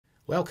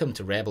Welcome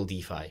to Rebel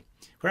Defi,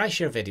 where I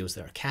share videos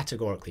that are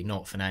categorically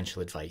not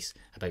financial advice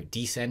about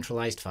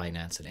decentralized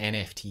finance and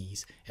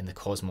NFTs in the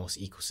Cosmos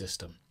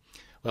ecosystem.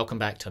 Welcome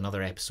back to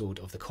another episode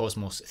of the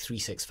Cosmos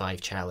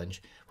 365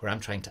 Challenge, where I'm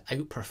trying to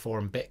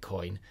outperform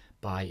Bitcoin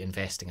by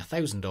investing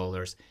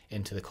 $1,000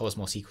 into the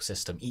Cosmos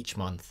ecosystem each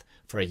month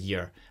for a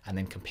year, and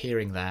then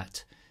comparing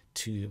that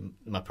to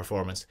my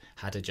performance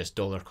had I just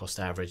dollar cost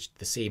averaged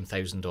the same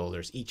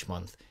 $1,000 each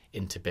month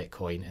into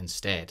Bitcoin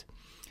instead.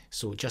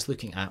 So just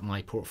looking at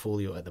my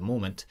portfolio at the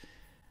moment,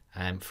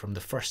 from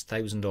the first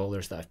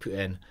 $1,000 that I've put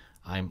in,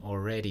 I'm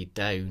already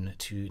down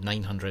to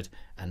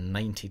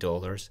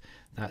 $990.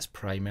 That's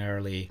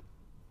primarily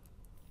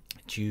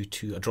due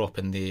to a drop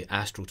in the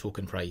Astro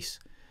token price.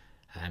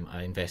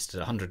 I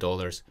invested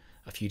 $100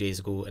 a few days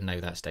ago, and now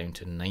that's down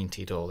to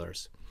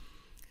 $90.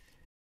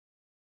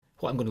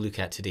 What I'm going to look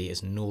at today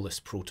is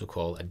Nolus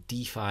protocol, a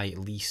DeFi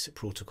lease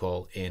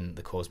protocol in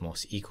the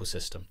Cosmos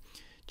ecosystem.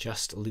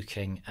 Just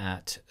looking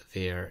at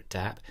their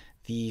DApp,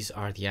 these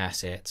are the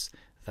assets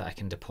that I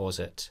can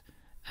deposit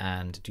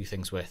and do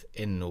things with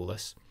in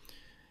Nolus.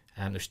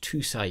 And there's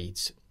two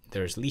sides.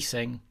 There's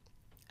leasing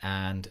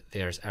and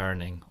there's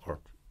earning or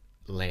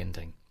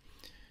lending.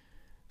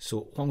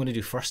 So what I'm going to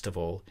do first of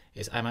all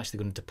is I'm actually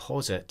going to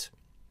deposit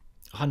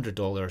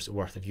 $100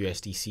 worth of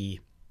USDC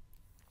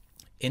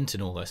into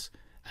Nolus,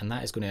 and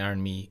that is going to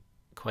earn me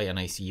quite a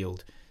nice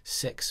yield,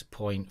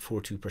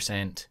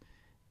 6.42%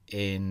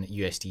 in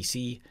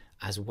USDC,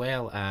 as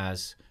well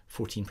as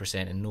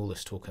 14% in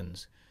Nolus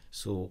tokens.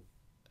 So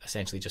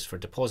essentially, just for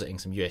depositing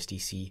some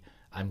USDC,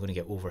 I'm going to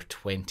get over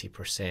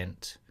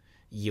 20%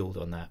 yield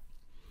on that.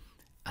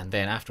 And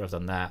then after I've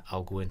done that,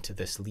 I'll go into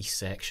this lease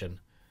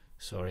section.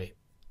 I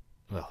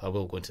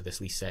will go into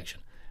this lease section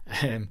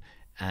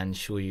and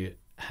show you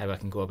how I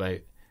can go about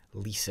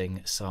leasing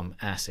some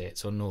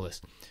assets on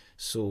Nolus.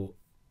 So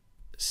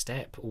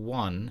step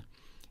one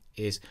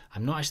is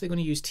I'm not actually going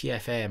to use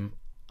TFM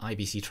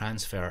IBC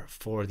transfer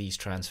for these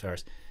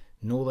transfers.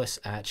 Nolus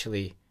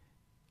actually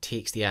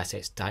takes the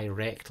assets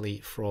directly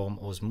from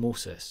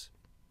Osmosis.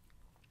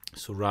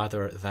 So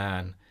rather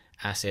than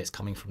assets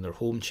coming from their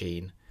home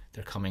chain,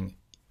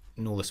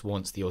 Nolus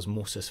wants the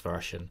Osmosis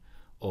version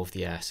of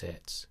the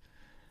assets.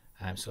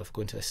 So if I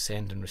go into this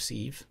send and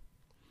receive,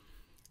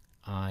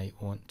 I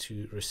want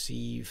to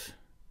receive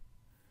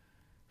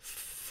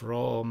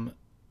from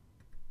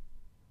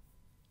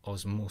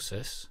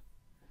Osmosis,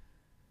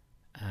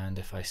 and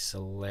if I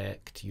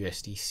select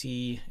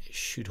USDC, it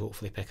should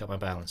hopefully pick up my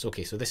balance.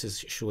 Okay, so this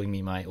is showing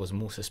me my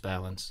Osmosis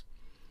balance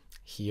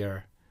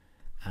here,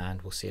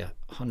 and we'll say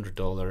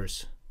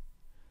 $100,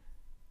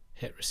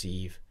 hit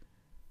receive,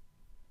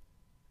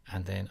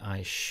 and then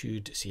I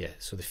should see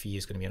it. So the fee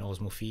is going to be an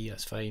Osmo fee,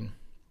 that's fine.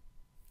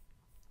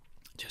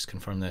 Just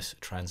confirm this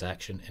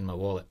transaction in my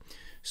wallet.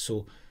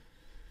 So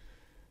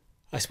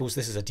I suppose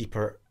this is a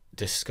deeper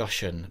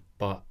discussion,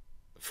 but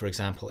for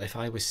example, if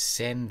I was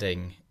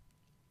sending,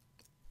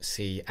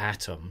 say,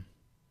 Atom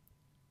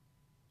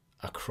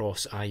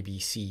across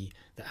IBC,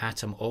 the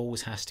Atom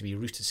always has to be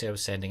routed. Say I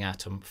was sending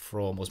Atom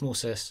from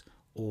Osmosis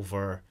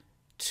over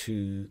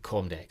to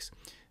Comdex.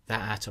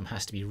 That Atom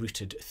has to be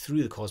routed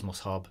through the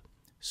Cosmos hub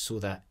so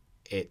that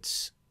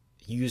it's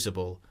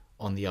usable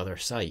on the other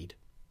side.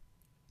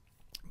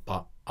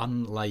 But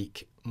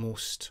unlike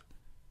most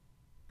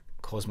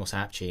Cosmos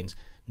Appchains,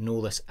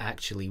 Nolus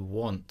actually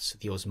wants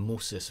the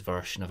Osmosis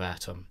version of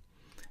Atom,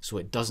 so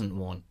it doesn't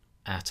want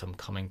Atom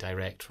coming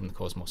direct from the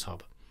Cosmos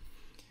hub.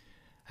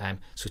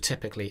 So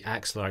typically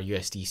Axelar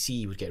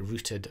USDC would get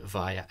routed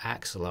via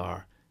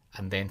Axelar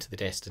and then to the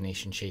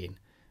destination chain,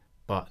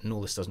 but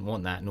Nolus doesn't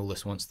want that.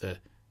 Nolus wants the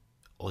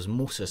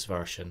Osmosis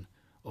version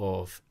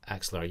of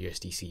Axelar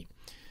USDC.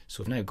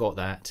 So I've now got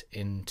that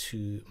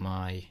into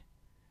my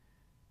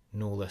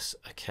Nolus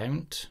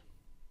account,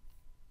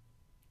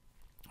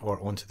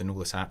 or onto the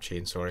Nolus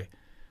Appchain, sorry.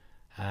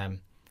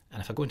 And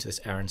if I go into this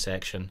earn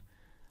section,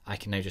 I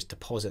can now just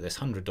deposit this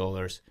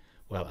 $100.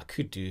 Well, I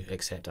could do,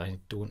 except I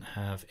don't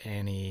have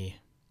any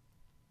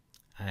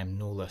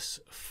Nolus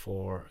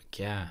for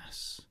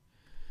gas.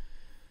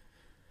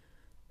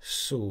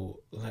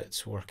 So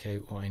let's work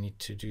out what I need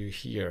to do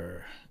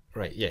here.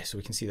 Right, yeah, so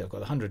we can see that I've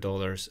got the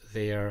 $100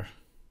 there.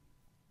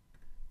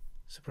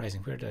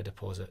 Surprising, where did I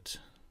deposit?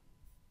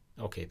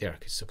 Okay, there, I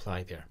could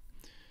supply there.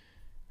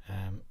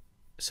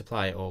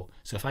 Supply it all.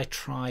 So if I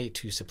try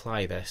to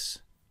supply this,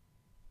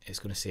 it's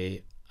going to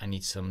say I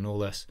need some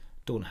Nolus.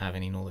 Don't have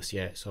any Nolus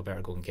yet, so I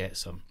better go and get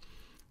some.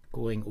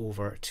 Going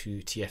over to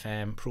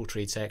TFM Pro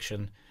Trade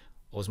section,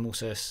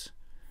 Osmosis.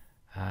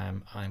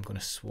 I'm going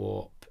to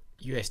swap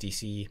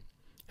USDC,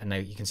 and now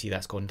you can see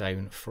that's gone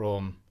down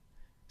from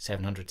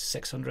 700 to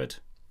 600.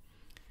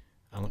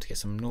 I want to get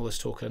some Nolus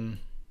token.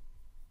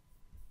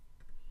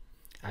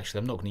 Actually,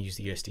 I'm not going to use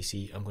the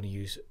USDC. I'm going to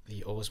use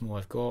the Osmo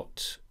I've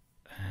got.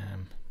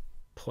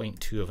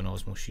 0.2 of an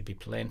Osmo should be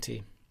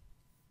plenty.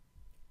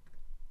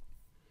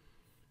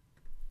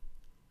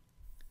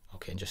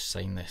 Okay, and just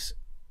sign this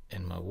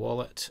in my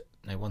wallet.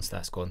 Now once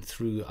that's gone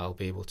through, I'll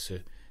be able to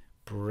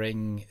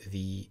bring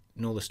the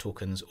Nolus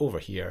tokens over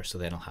here, so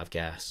then I'll have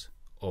gas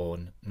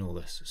on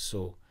Nolus.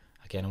 So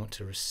again, I want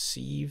to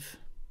receive.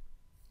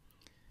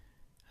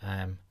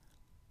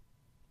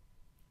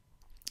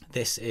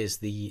 This is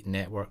the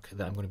network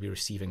that I'm going to be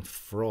receiving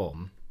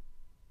from.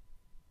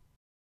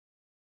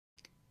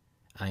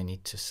 I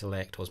need to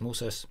select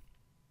Osmosis,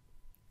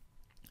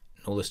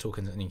 Nolus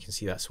tokens, and you can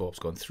see that swap's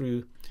gone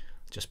through.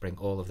 Just bring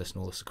all of this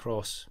Nolus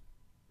across.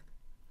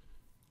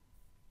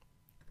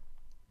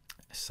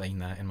 Assign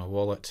that in my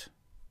wallet.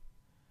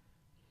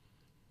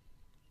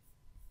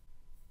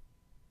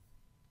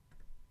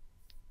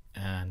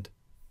 And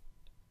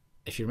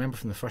if you remember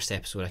from the first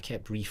episode, I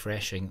kept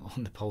refreshing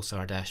on the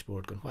Pulsar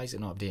dashboard going, why is it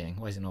not updating?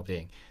 Why is it not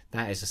updating?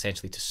 That is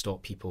essentially to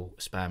stop people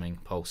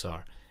spamming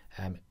Pulsar.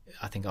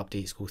 I think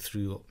updates go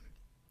through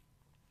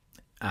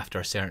after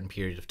a certain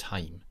period of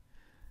time.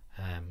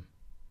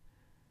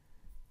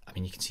 I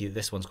mean, you can see that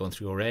this one's gone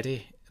through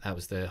already. That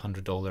was the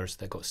 $100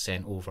 that got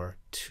sent over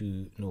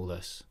to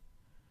Nolus.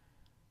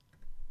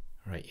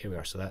 Right, here we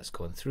are. So that's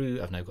gone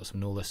through. I've now got some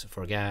Nolus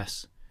for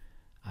gas.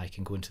 I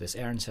can go into this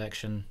earn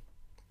section,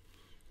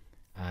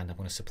 and I'm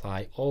going to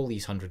supply all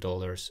these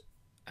 $100,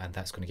 and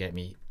that's going to get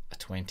me a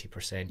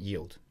 20%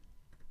 yield.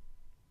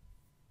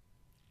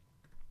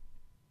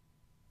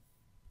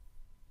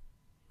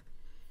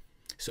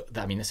 So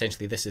that, I mean,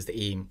 essentially this is the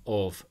aim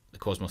of the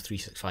Cosmos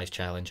 365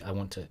 challenge. I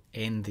want to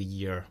end the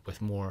year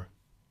with more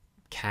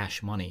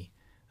cash money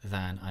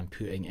than I'm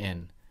putting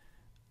in,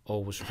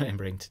 always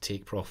remembering to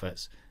take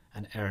profits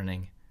and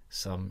earning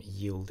some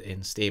yield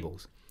in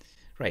stables.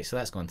 Right, so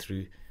that's gone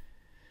through.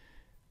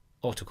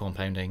 Auto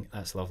compounding,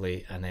 that's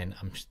lovely. And then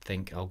I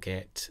think I'll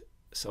get,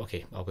 so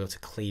okay, I'll be able to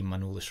claim my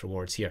Nolus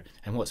rewards here.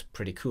 And what's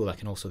pretty cool, I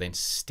can also then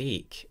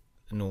stake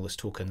the Nolus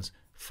tokens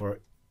for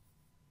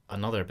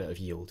another bit of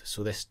yield.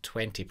 So this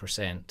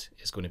 20%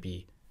 is going to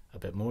be a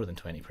bit more than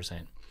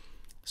 20%.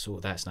 So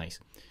that's nice.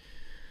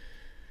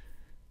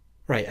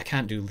 Right, I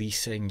can't do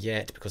leasing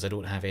yet because I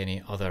don't have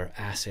any other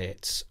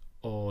assets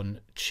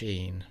on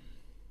chain.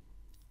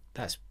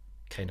 That's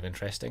kind of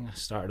interesting. I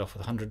started off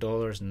with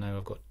 $100 and now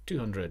I've got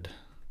 200.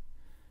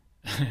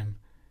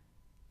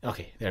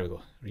 Okay, there we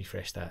go.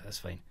 Refresh that, that's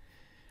fine.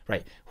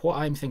 Right, what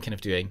I'm thinking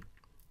of doing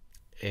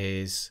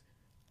is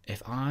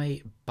if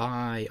I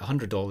buy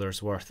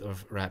 $100 worth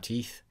of wrapped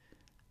ETH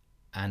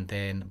and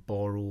then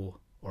borrow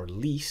or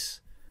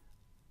lease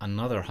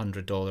another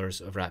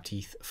 $100 of wrapped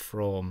ETH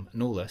from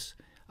Nolus,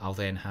 I'll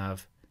then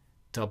have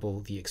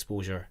double the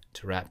exposure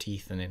to wrapped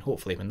ETH, and then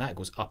hopefully when that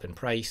goes up in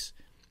price,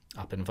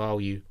 up in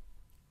value,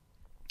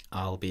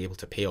 I'll be able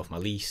to pay off my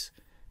lease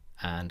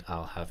and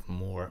I'll have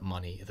more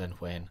money than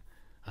when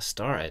I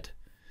started.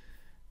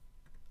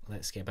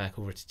 Let's get back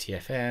over to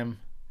TFM.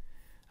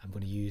 I'm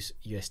going to use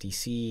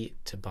USDC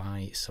to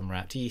buy some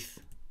wrapped ETH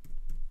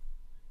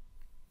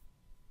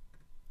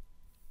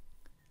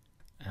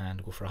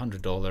and go for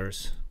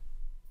 $100.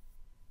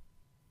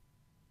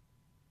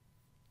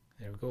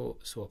 There we go,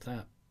 swap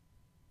that.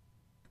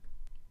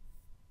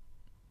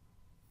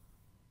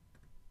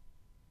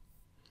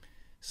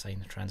 Sign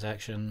the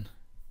transaction.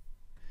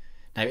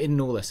 Now in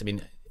Nolus, I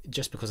mean,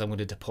 just because I'm going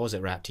to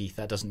deposit wrapped ETH,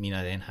 that doesn't mean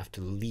I then have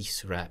to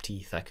lease wrapped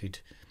ETH. I could,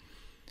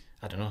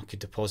 I don't know, I could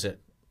deposit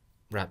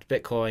wrapped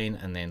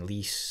Bitcoin and then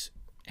lease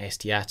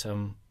ST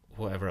Atom,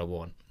 whatever I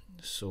want.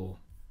 So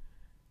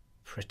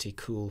pretty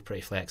cool,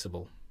 pretty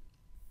flexible.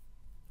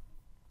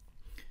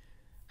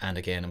 And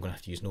again, I'm going to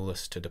have to use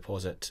Nolus to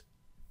deposit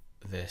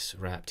this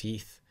wrapped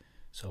ETH.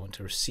 So I want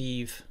to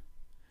receive,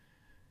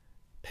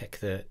 pick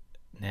the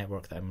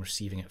network that I'm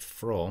receiving it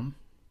from,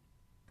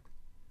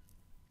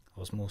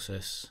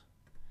 Osmosis.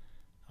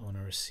 I want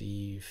to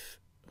receive,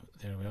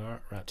 there we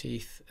are, wrapped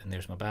ETH, and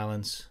there's my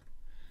balance.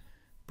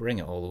 Bring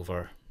it all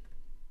over.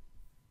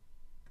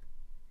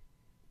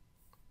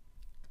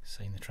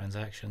 Sign the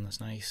transaction,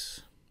 that's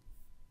nice.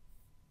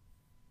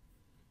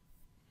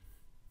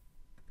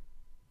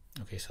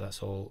 Okay, so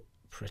that's all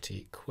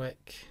pretty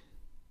quick.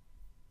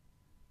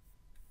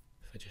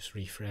 If I just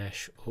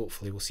refresh,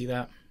 hopefully we'll see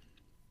that.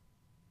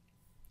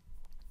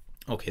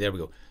 Okay, there we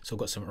go. So I've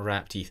got some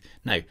wrapped ETH.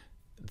 Now,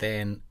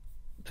 then,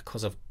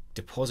 because I've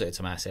deposited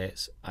some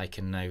assets, I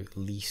can now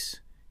lease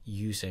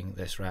using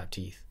this wrapped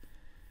ETH.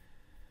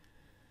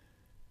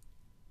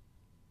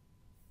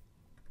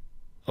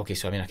 Okay,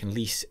 so I mean, I can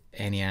lease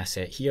any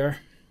asset here.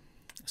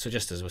 So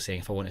just as I was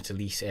saying, if I wanted to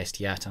lease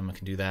ST Atom, I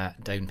can do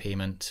that. Down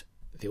payment,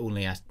 the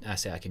only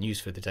asset I can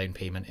use for the down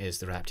payment is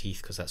the wrapped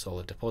ETH because that's all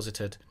I've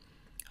deposited.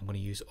 I'm going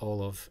to use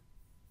all of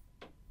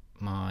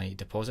my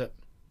deposit,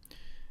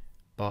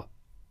 but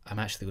I'm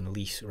actually going to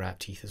lease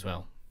wrapped ETH as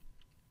well.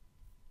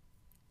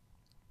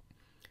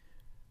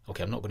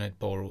 Okay, I'm not going to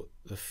borrow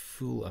the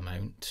full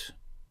amount.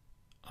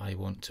 I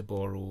want to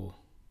borrow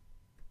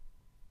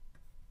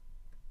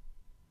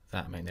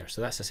that amount there.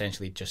 So that's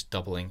essentially just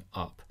doubling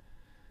up.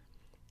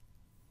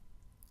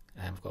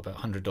 I've got about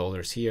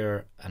 $100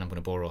 here, and I'm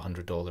going to borrow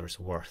 $100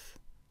 worth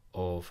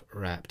of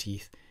wrapped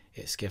ETH.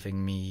 It's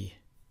giving me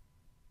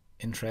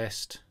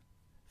interest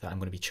that I'm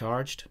going to be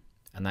charged,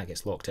 and that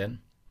gets locked in.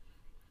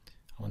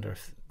 I wonder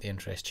if the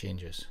interest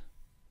changes.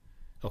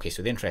 Okay,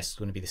 so the interest is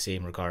going to be the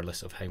same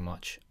regardless of how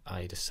much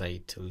I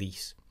decide to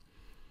lease.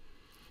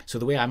 So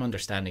the way I'm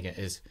understanding it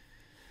is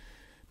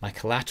my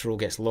collateral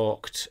gets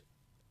locked,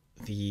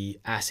 the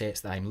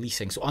assets that I'm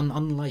leasing. So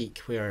unlike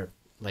where,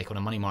 like on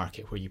a money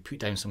market, where you put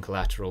down some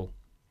collateral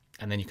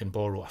and then you can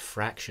borrow a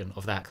fraction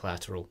of that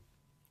collateral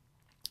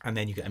and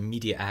then you get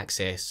immediate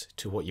access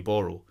to what you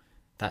borrow,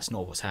 that's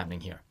not what's happening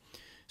here.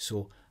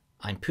 So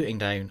I'm putting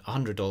down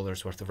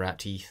 $100 worth of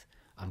wrapped ETH,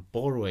 I'm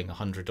borrowing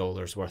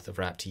 $100 worth of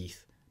wrapped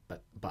ETH,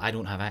 but I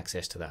don't have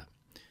access to that.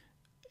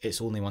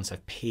 It's only once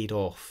I've paid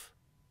off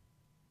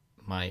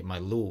my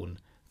loan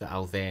that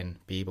I'll then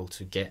be able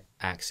to get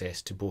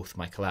access to both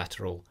my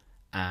collateral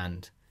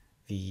and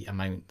the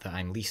amount that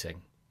I'm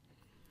leasing.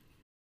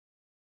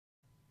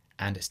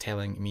 And it's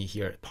telling me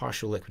here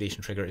partial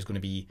liquidation trigger is going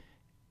to be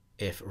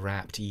if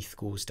wrapped ETH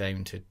goes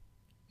down to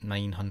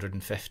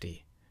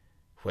 950,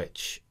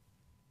 which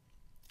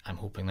I'm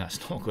hoping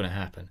that's not going to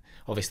happen.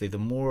 Obviously, the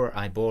more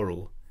I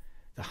borrow,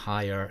 the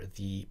higher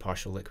the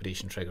partial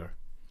liquidation trigger.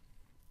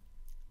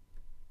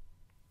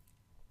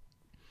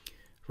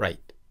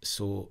 Right,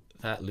 so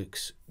that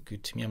looks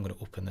good to me. I'm going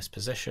to open this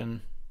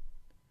position.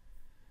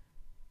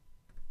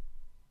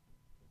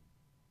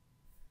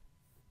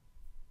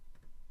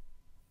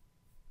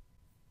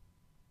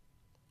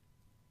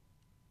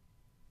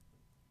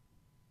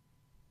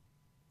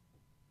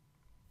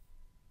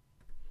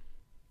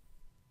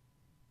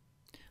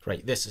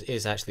 Right, this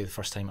is actually the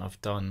first time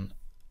I've done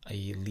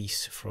a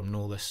lease from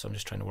Nolus, so I'm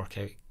just trying to work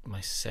out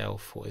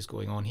myself what is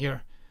going on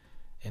here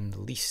in the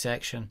lease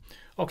section.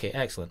 Okay,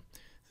 excellent.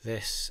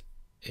 This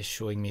is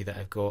showing me that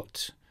I've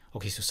got,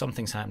 okay, so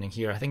something's happening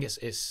here. I think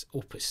it's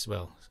open,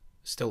 well,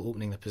 still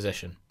opening the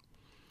position.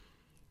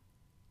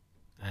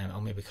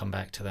 I'll maybe come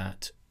back to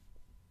that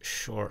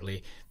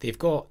shortly. They've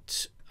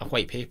got a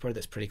white paper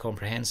that's pretty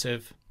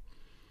comprehensive.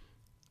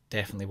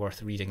 Definitely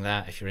worth reading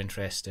that if you're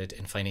interested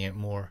in finding out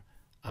more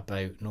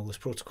about Nolus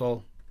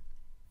protocol.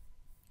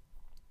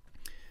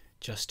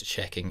 Just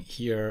checking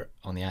here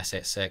on the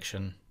assets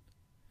section.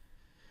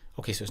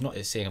 Okay, so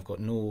it's saying I've got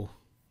no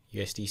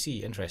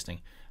USDC.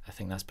 Interesting. I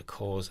think that's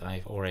because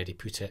I've already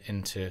put it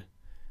into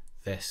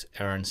this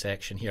earn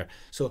section here.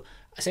 So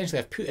essentially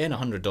I've put in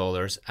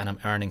 $100 and I'm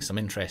earning some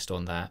interest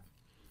on that.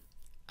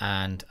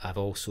 And I've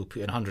also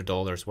put in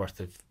 $100 worth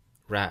of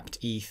wrapped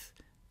ETH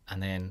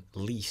and then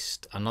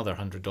leased another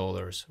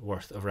 $100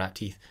 worth of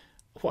wrapped ETH.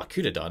 What I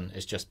could have done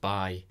is just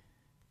buy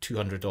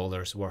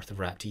 $200 worth of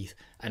wrapped ETH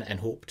and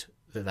hoped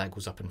that that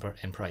goes up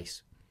in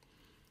price.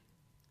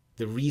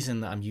 The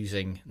reason that I'm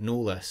using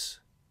Nolus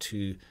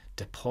to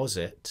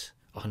deposit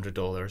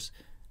 $100,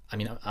 I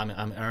mean,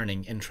 I'm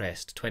earning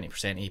interest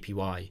 20%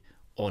 APY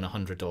on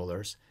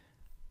 $100,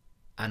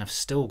 and I've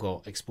still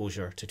got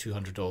exposure to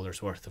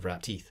 $200 worth of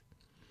wrapped ETH.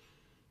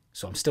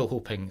 So I'm still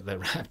hoping that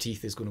wrapped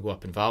ETH is going to go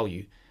up in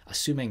value,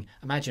 assuming,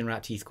 imagine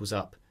wrapped ETH goes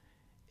up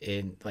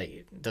in,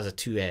 like, does a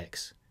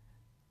 2x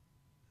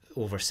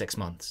over 6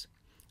 months.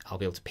 I'll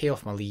be able to pay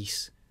off my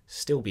lease,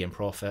 still be in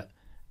profit,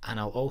 and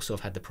I'll also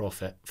have had the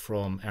profit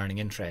from earning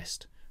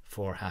interest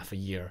for half a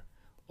year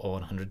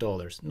on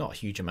 $100. Not a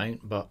huge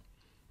amount, but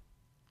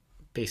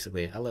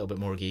basically a little bit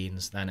more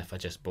gains than if I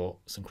just bought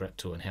some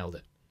crypto and held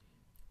it.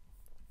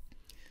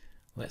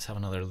 Let's have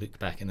another look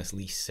back in this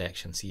lease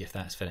section, see if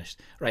that's finished.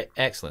 Right,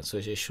 excellent. So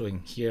it's just showing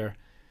here.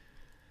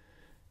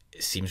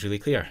 It seems really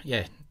clear.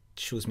 Yeah,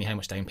 shows me how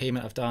much down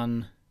payment I've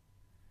done.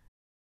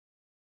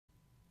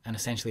 And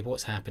essentially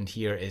what's happened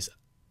here is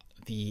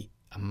the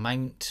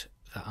amount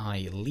that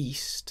I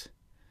leased,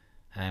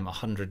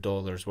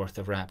 $100 worth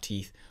of wrapped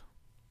ETH,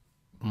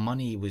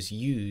 money was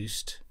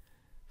used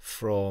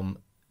from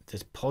the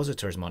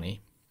depositor's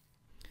money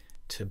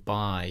to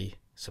buy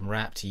some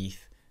wrapped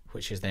ETH,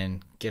 which is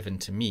then given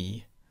to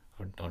me,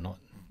 or not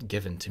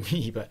given to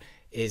me, but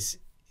has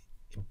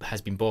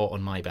been bought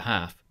on my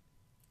behalf,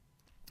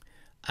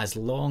 as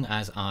long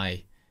as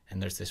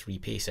and there's this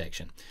repay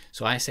section.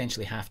 So I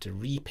essentially have to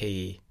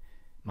repay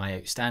my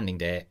outstanding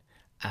debt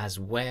as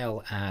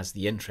well as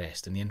the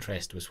interest, and the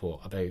interest was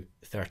what, about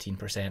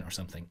 13% or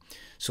something.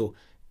 So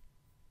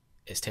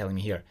it's telling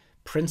me here,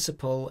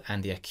 principal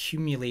and the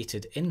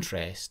accumulated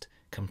interest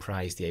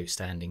comprise the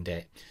outstanding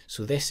debt.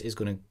 So this is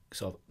going to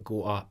sort of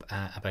go up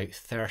at about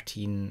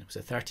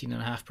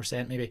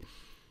 13.5% maybe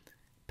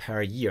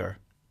per year,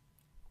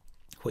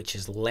 which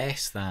is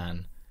less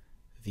than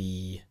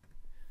the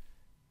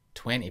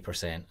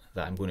 20%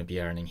 that I'm going to be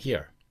earning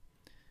here.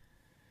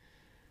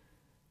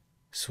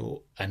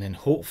 So, and then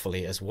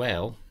hopefully as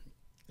well,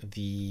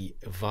 the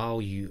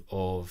value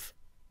of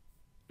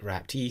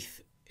wrapped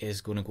ETH is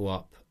going to go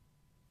up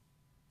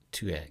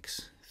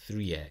 2x,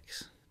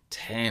 3x,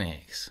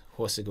 10x.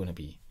 What's it going to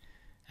be?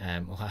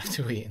 We'll have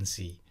to wait and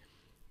see.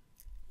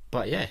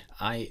 But yeah,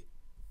 I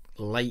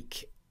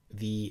like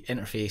the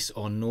interface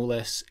on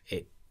Nolus.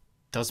 It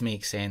does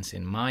make sense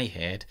in my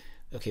head.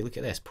 Okay, look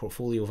at this,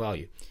 portfolio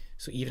value.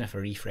 So even if I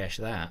refresh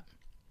that,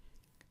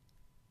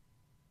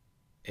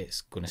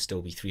 it's going to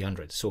still be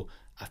 300. So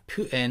I've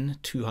put in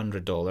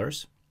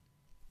 $200,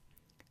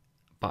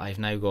 but I've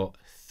now got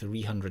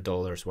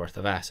 $300 worth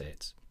of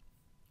assets.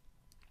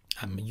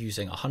 I'm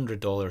using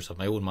 $100 of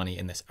my own money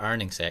in this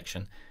earning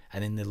section,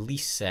 and in the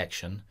lease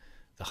section,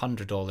 the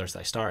 $100 that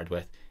I started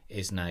with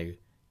is now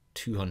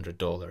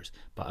 $200,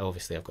 but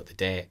obviously I've got the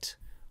debt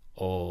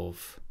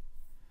of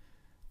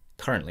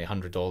currently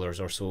 $100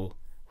 or so,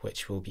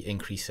 which will be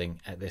increasing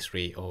at this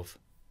rate of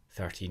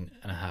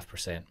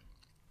 13.5%.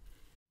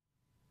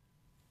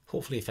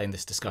 Hopefully you found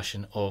this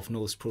discussion of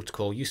Nolus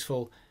protocol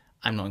useful.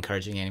 I'm not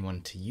encouraging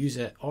anyone to use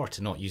it or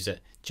to not use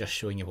it, just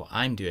showing you what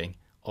I'm doing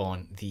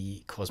on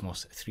the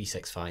Cosmos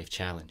 365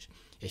 challenge.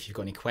 If you've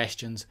got any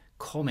questions,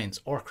 comments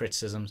or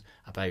criticisms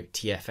about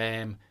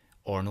TFM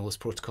or Nolus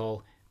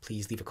protocol,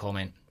 please leave a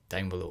comment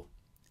down below.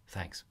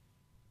 Thanks.